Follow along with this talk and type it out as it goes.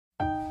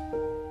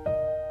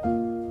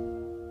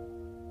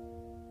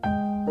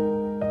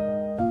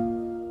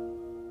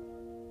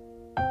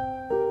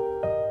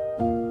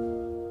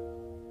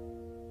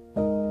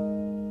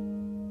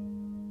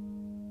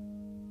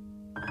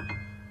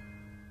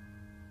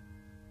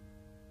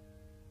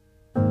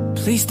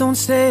Please don't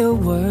say a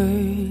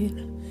word,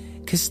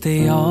 'cause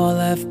they all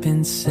have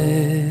been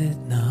said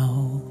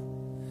now.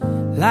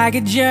 Like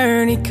a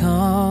journey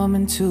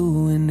coming to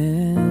an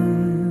end.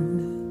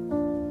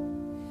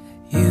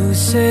 You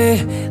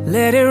say,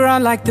 let it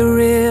run like the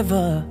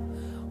river,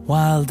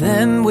 wild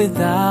and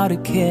without a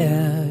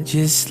care,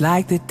 just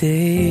like the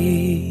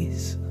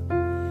days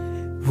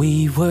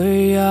we were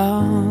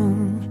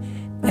young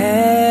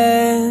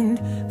and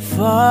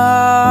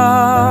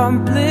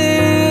fumbling.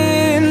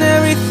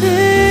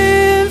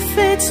 Everything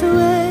fades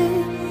away,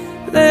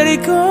 let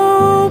it go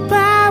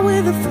by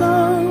with the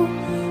flow.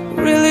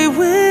 Really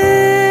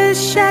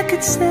wish I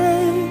could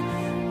stay,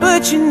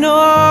 but you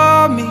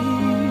know me.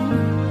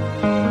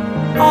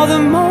 All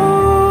the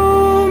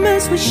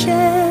moments we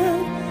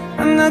shared,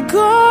 I'm not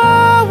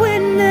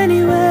going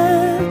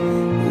anywhere.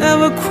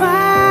 Never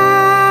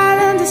quite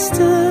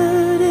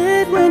understood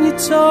it when you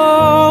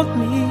told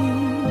me.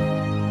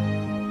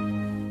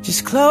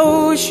 Just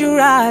close your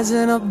eyes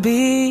and I'll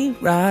be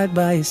right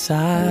by your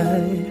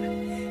side,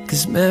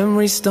 'cause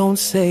memories don't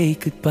say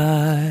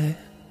goodbye.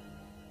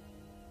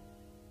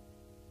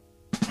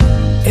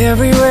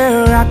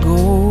 Everywhere I go,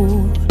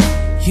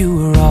 you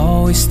were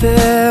always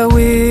there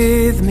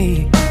with me,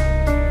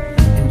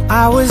 and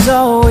I was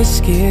always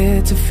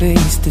scared to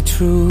face the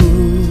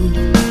truth.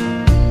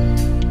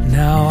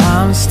 Now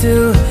I'm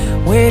still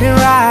waiting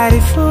right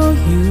here for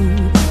you,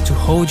 to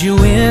hold you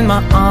in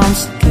my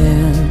arms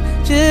again,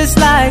 just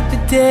like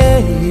the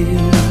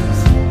days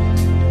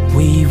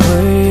we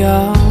were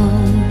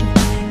young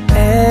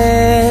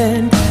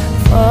and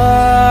fumbling.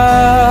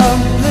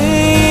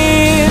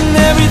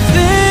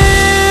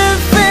 Everything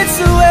fades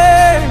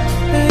away,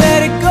 let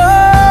it go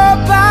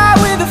by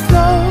with the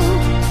flow.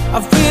 I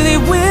really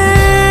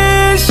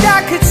wish I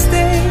could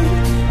stay,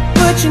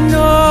 but you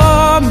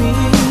know me.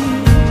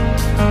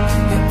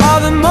 And all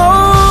the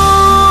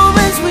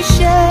moments we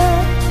share,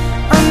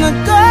 I'm not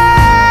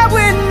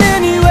going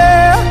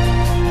anywhere.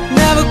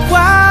 Never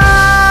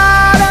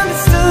quite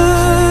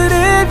understood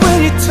it when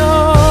you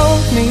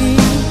told me.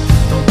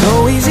 Don't go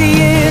easy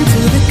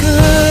into the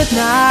good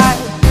night.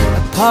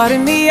 A part of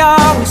me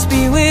always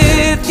be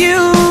with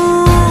you,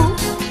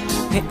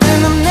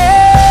 and I'm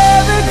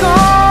never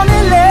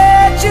gonna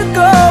let you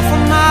go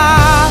from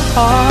my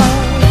heart.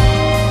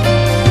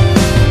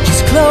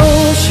 Just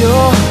close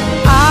your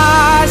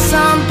eyes,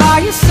 I'm by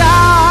your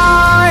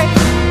side,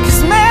 'cause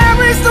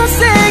memories don't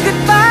say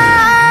goodbye.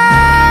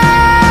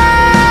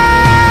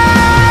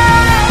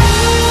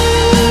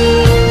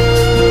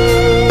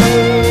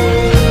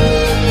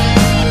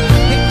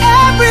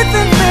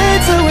 Everything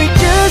fades away,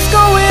 just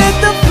go with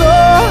the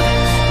flow.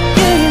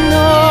 Yeah, you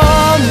know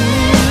me.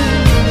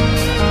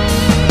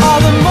 All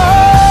the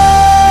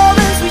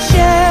moments we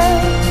share,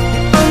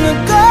 I'm not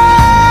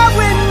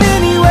going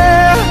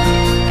anywhere.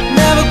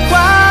 Never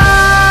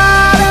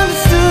quite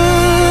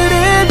understood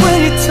it when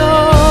you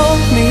told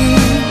me.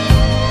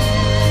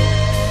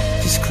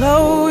 Just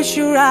close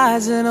your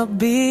eyes and I'll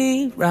be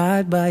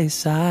right by your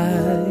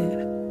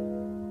side,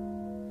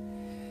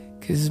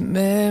 'cause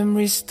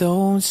memories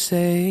don't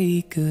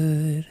say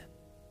goodbye.